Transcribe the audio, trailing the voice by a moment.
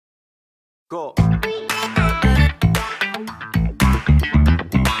Go.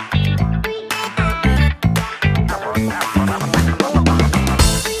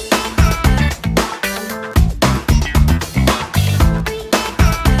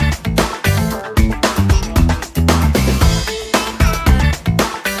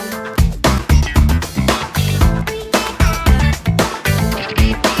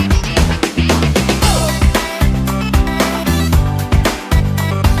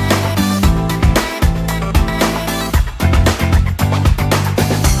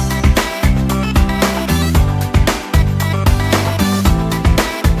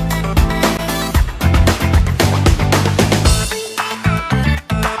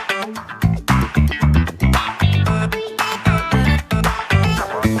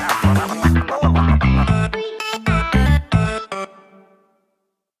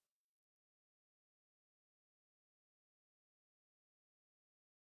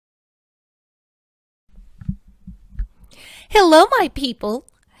 Hello, my people.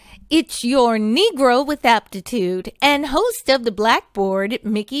 It's your Negro with Aptitude and host of the Blackboard,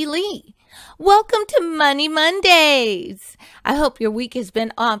 Mickey Lee. Welcome to Money Mondays. I hope your week has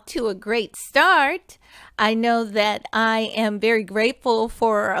been off to a great start. I know that I am very grateful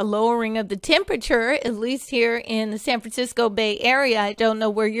for a lowering of the temperature, at least here in the San Francisco Bay Area. I don't know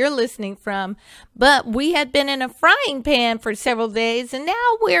where you're listening from, but we had been in a frying pan for several days, and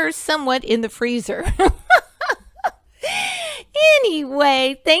now we're somewhat in the freezer.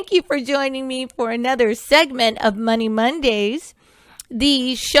 Anyway, thank you for joining me for another segment of Money Mondays,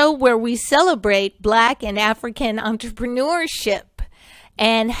 the show where we celebrate Black and African entrepreneurship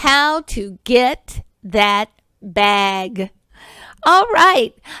and how to get that bag. All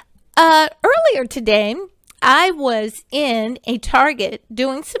right. Earlier today, I was in a Target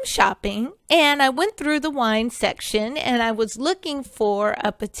doing some shopping, and I went through the wine section, and I was looking for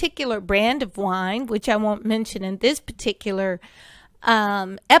a particular brand of wine, which I won't mention in this particular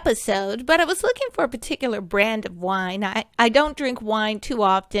episode, but I was looking for a particular brand of wine. I don't drink wine too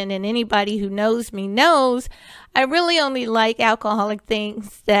often, and anybody who knows me knows I really only like alcoholic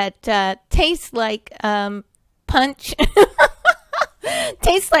things that taste like punch,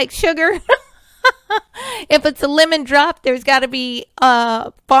 taste like sugar. If it's a lemon drop, there's got to be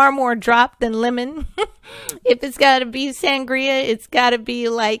far more drop than lemon. If it's got to be sangria, it's got to be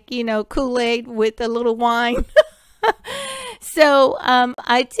like, Kool-Aid with a little wine. So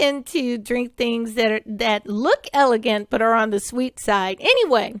I tend to drink things that look elegant but are on the sweet side.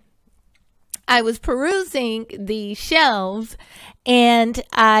 Anyway, I was perusing the shelves and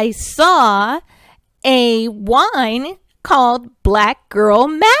I saw a wine called Black Girl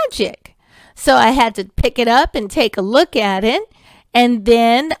Magic. So I had to pick it up and take a look at it. And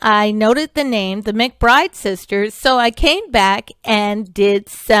then I noted the name, the McBride sisters. So I came back and did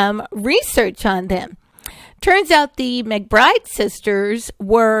some research on them. Turns out the McBride sisters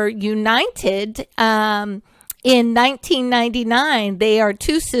were united in 1999. They are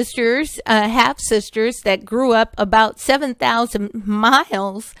two sisters, half-sisters that grew up about 7,000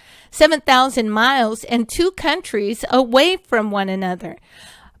 miles and two countries away from one another.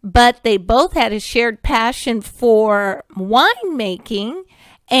 But they both had a shared passion for winemaking,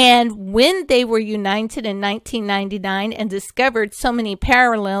 and when they were united in 1999 and discovered so many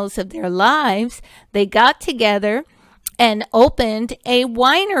parallels of their lives, they got together and opened a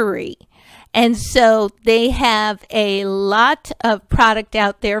winery. And so they have a lot of product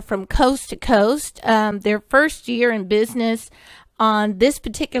out there from coast to coast. Their first year in business on this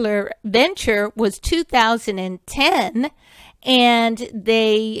particular venture was 2010. And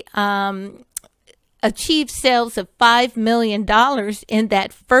they achieved sales of $5 million in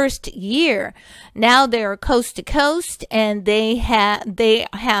that first year. Now they're coast to coast, and they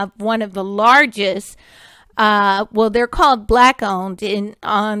have one of the largest. They're called Black owned.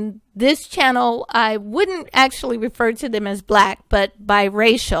 On this channel, I wouldn't actually refer to them as Black, but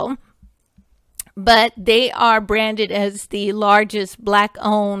biracial. But they are branded as the largest Black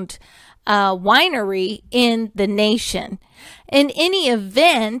owned winery in the nation. In any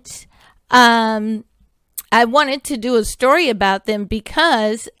event, I wanted to do a story about them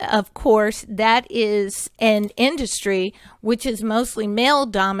because, of course, that is an industry which is mostly male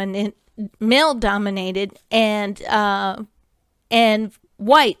dominated and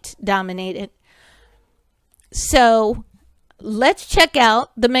white dominated. So let's check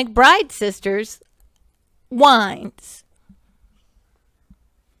out the McBride sisters wines.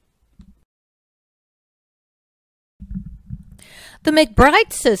 The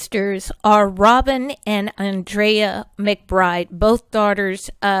McBride sisters are Robin and Andrea McBride, both daughters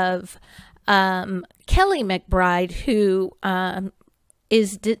of Kelly McBride, who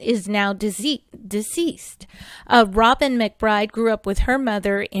is now deceased. Robin McBride grew up with her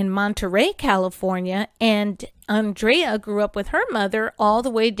mother in Monterey, California, and Andrea grew up with her mother all the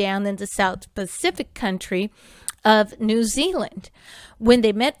way down in the South Pacific country of New Zealand. When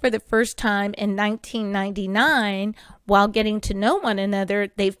they met for the first time in 1999, while getting to know one another,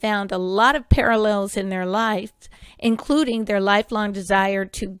 they found a lot of parallels in their lives, including their lifelong desire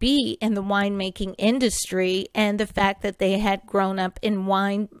to be in the winemaking industry and the fact that they had grown up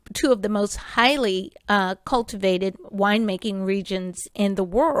in two of the most highly cultivated winemaking regions in the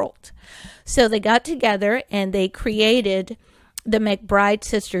world. So they got together and they created the McBride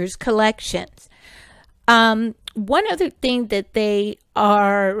Sisters collections. One other thing that they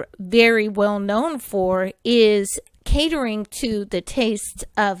are very well known for is catering to the tastes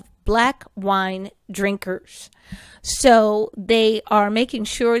of black wine drinkers. So they are making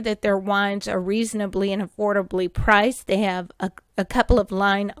sure that their wines are reasonably and affordably priced. They have a couple of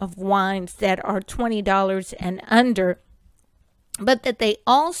line of wines that are $20 and under, but that they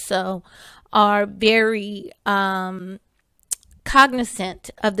also are very cognizant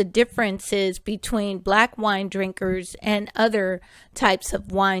of the differences between black wine drinkers and other types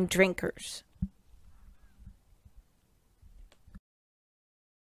of wine drinkers.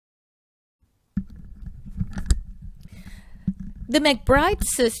 The McBride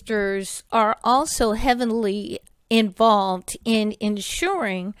sisters are also heavily involved in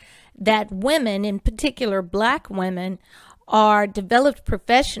ensuring that women, in particular black women, are developed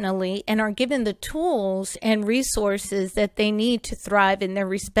professionally and are given the tools and resources that they need to thrive in their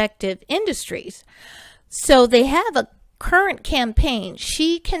respective industries. So they have a current campaign,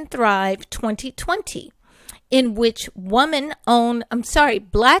 She Can Thrive 2020, in which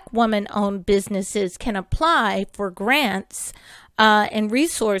black woman-owned businesses can apply for grants and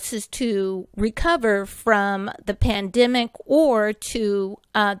resources to recover from the pandemic or to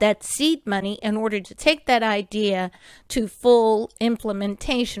that seed money in order to take that idea to full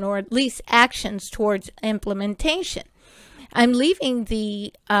implementation, or at least actions towards implementation. I'm leaving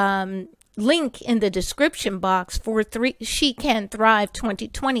the link in the description box for She Can Thrive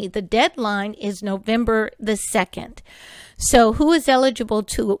 2020. The deadline is November the 2nd. So who is eligible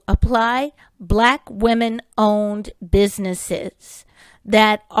to apply? Black women-owned businesses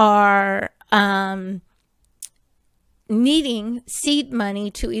that are needing seed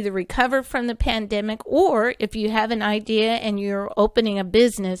money to either recover from the pandemic, or if you have an idea and you're opening a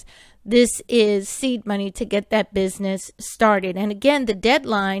business, this is seed money to get that business started. And again, the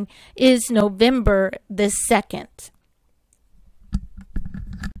deadline is November the 2nd.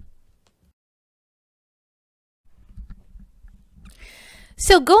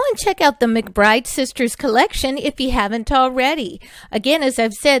 So go and check out the McBride Sisters collection if you haven't already. Again, as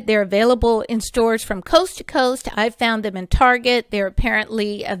I've said, they're available in stores from coast to coast. I've found them in Target. They're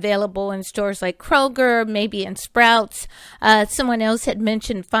apparently available in stores like Kroger, maybe in Sprouts. Someone else had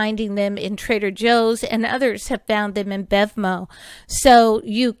mentioned finding them in Trader Joe's, and others have found them in Bevmo. So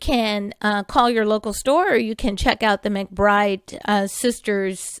you can call your local store, or you can check out the McBride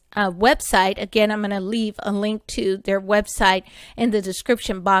Sisters website. Again, I'm going to leave a link to their website in the description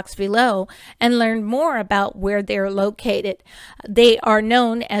box below and learn more about where they're located. They are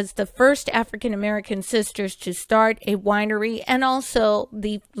known as the first African American sisters to start a winery, and also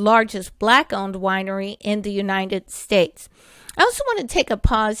the largest black-owned winery in the United States. I also want to take a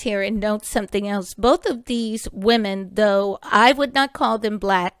pause here and note something else. Both of these women, though I would not call them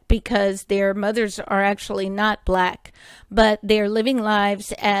black because their mothers are actually not black, but they're living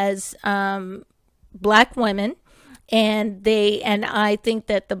lives as black women, and I think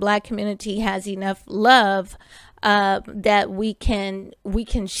that the black community has enough love that we can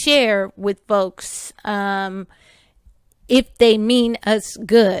share with folks if they mean us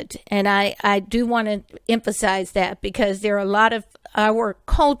good. And I do want to emphasize that, because there are a lot of our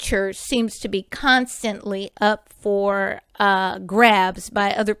culture seems to be constantly up for grabs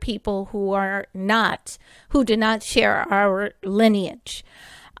by other people who do not share our lineage.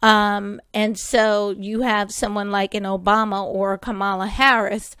 And so you have someone like an Obama or Kamala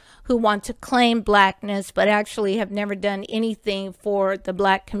Harris who want to claim blackness, but actually have never done anything for the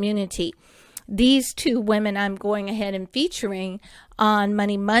black community. These two women I'm going ahead and featuring on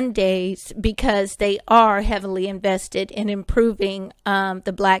Money Mondays because they are heavily invested in improving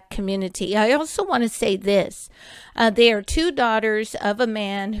the black community. I also want to say this. They are two daughters of a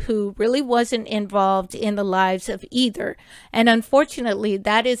man who really wasn't involved in the lives of either. And unfortunately,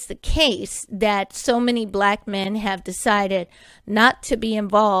 that is the case, that so many black men have decided not to be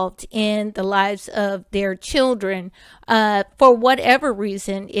involved in the lives of their children for whatever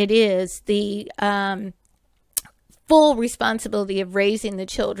reason it is. full responsibility of raising the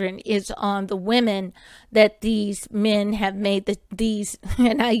children is on the women that these men have made these,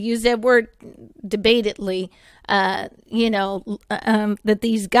 and I use that word debatedly, that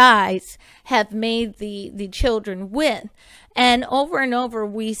these guys have made the children with. And over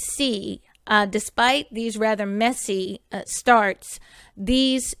we see, despite these rather messy starts,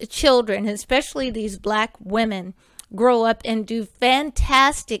 these children, especially these black women, grow up and do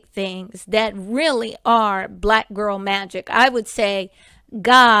fantastic things that really are black girl magic. I would say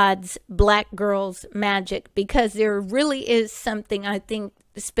God's black girl's magic, because there really is something, I think,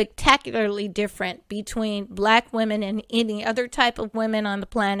 spectacularly different between black women and any other type of women on the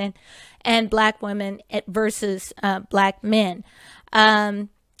planet, and black women versus black men.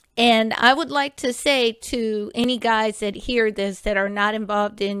 And I would like to say to any guys that hear this that are not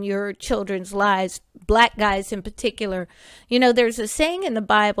involved in your children's lives, black guys in particular, there's a saying in the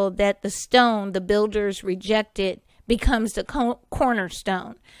Bible that the stone the builders rejected becomes the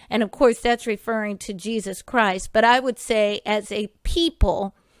cornerstone. And of course, that's referring to Jesus Christ. But I would say, as a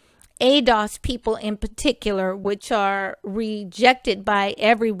people, ADOS people in particular, which are rejected by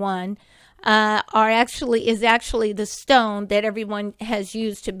everyone, is actually the stone that everyone has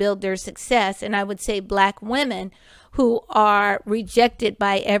used to build their success. And I would say black women who are rejected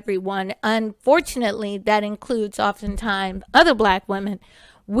by everyone, unfortunately, that includes oftentimes other black women.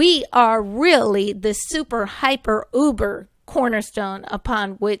 We are really the super hyper uber cornerstone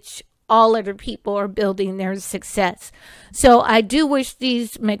upon which all other people are building their success. So I do wish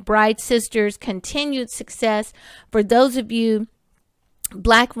these McBride sisters continued success. For those of you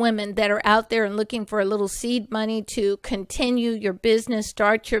black women that are out there and looking for a little seed money to continue your business,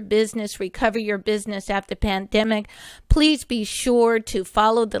 start your business, recover your business after pandemic, please be sure to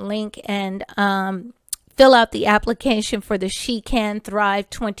follow the link and fill out the application for the She Can Thrive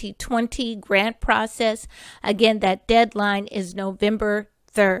 2020 grant process. Again, that deadline is November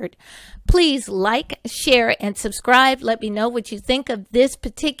 3rd. Please like, share, and subscribe. Let me know what you think of this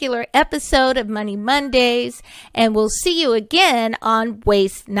particular episode of Money Mondays, and we'll see you again on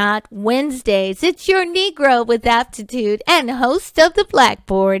Waste Not Wednesdays. It's your Negro with Aptitude and host of the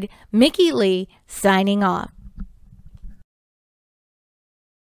Blackboard, Mickey Lee, signing off.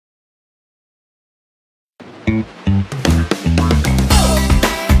 Mm-hmm.